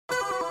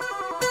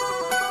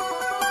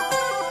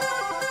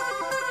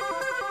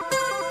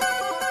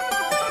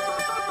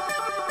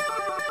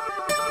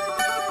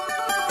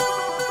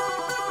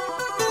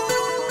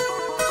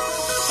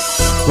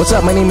What's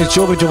up? My name is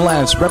Jovi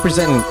Jolans,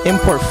 representing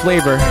Import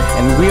Flavour,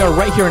 and we are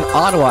right here in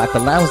Ottawa at the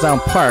Lansdowne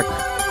Park,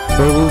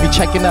 where we'll be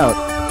checking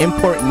out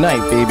Import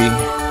Nite, baby.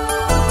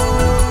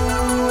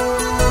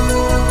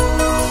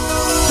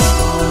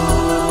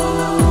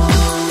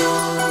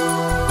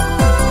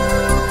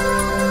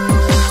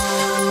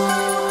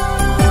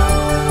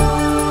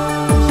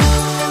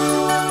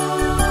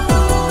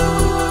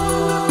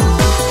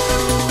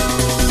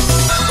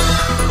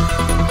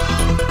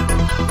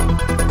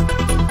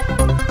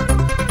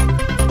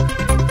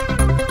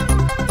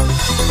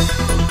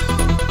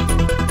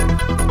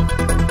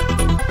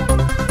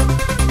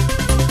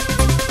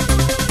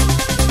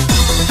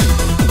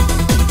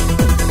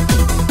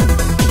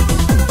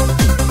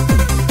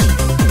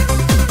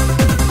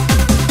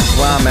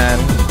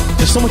 Man,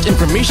 there's so much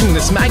information in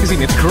this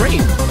magazine, it's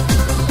great.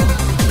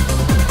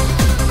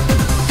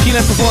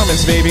 Peanut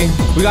Performance, baby.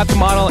 We got the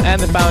model and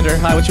the founder.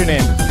 Hi, what's your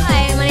name?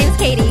 Hi, my name's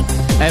Katie.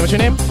 And what's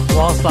your name?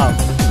 Wallstop.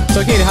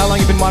 So Katie, how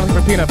long have you been modeling for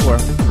Peanut for?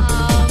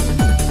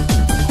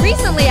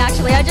 Recently,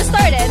 actually, I just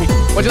started.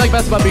 What do you like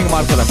best about being a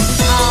model for them?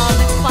 It's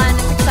fun,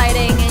 it's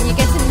exciting, and you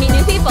get to meet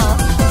new people.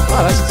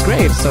 Wow, that's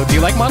great. So do you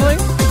like modeling?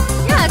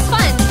 Yeah, it's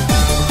fun.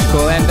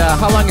 Cool, and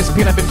how long has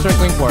Peanut been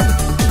circling for?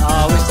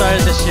 We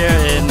started this year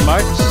in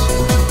March,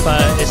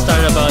 but it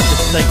started about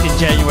just like in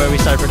January we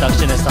started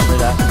production and stuff like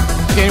that.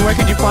 Okay, and where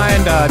could you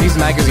find these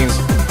magazines?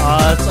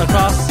 It's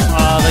across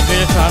the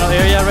Greater Toronto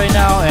area right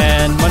now,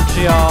 and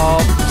Montreal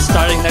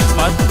starting next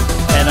month,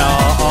 and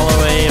all the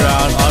way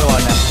around Ottawa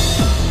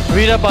now.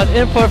 Read up on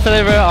Import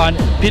Flavour on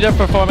Peanut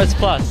Performance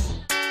Plus.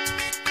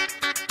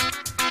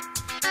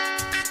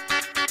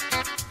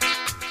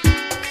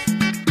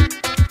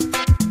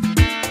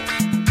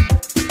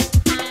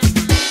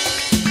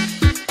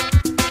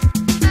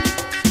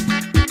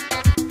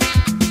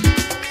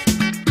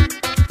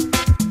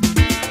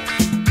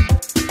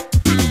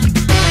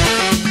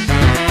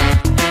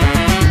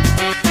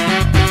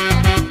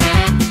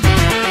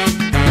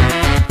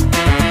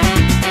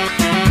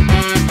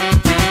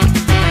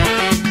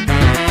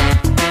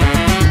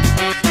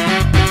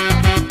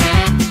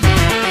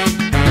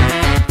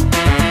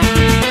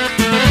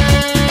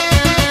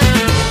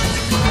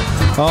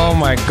 Oh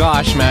my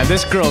gosh, man,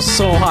 this girl's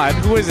so hot.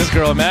 Who is this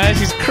girl, man?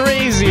 She's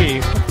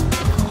crazy.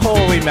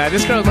 Holy man,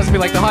 this girl must be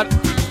like the hot...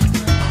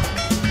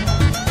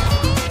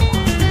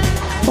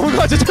 Oh my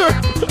god, it's her!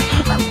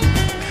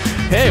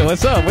 Hey,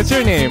 what's up? What's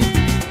your name?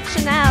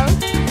 Chanel.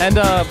 And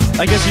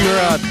I guess you're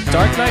a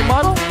Dark Knight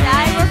model?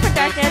 Yeah, I work for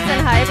Darkness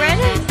and Hybrid.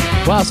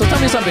 Wow, so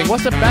tell me something.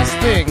 What's the best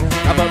thing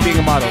about being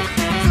a model?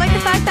 It's like the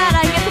fact that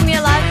I get to meet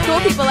a lot of cool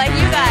people like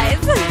you guys.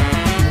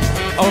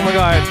 Oh my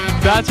god,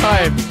 that's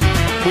hype.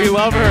 We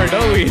love her,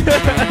 don't we?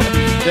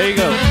 There you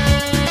go.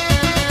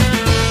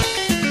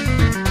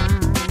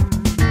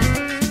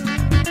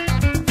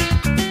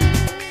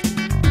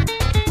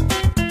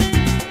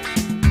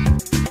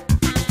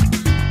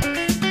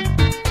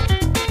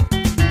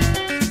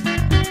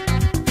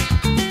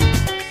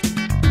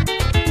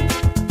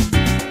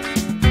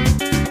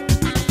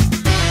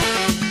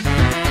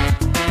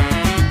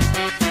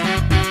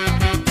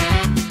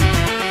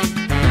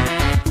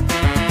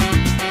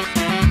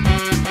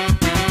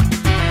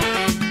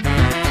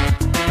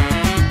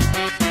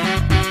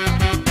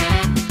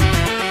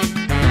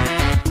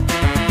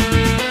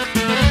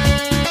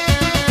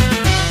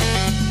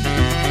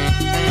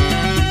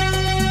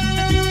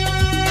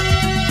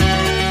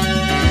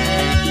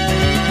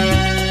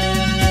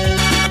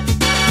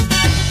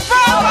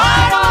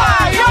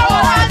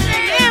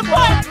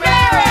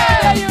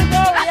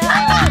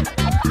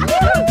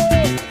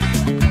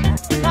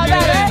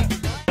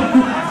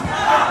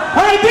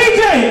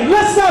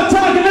 Let's stop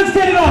talking, let's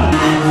get it on!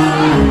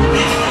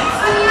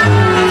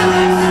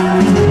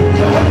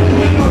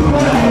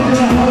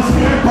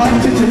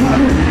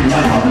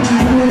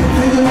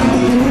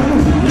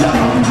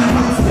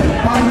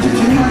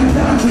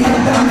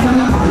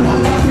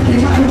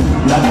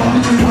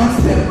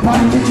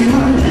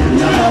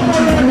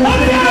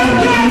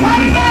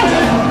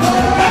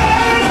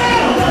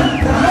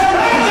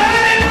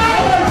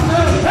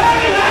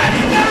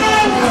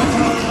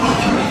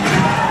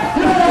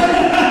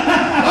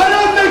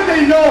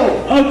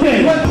 Okay.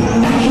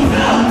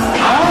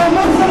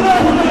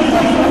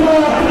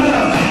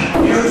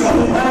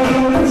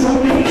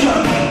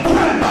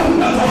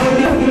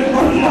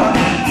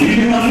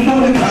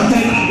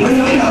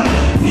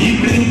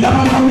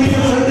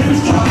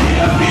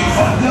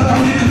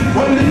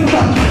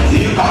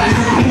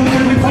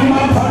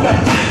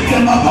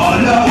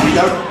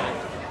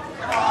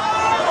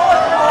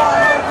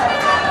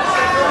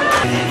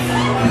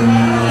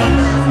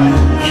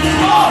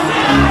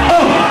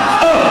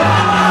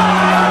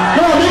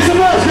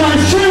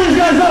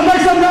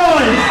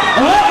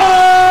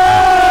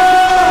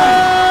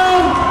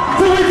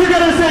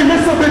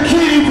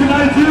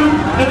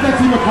 If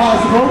that's even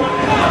possible.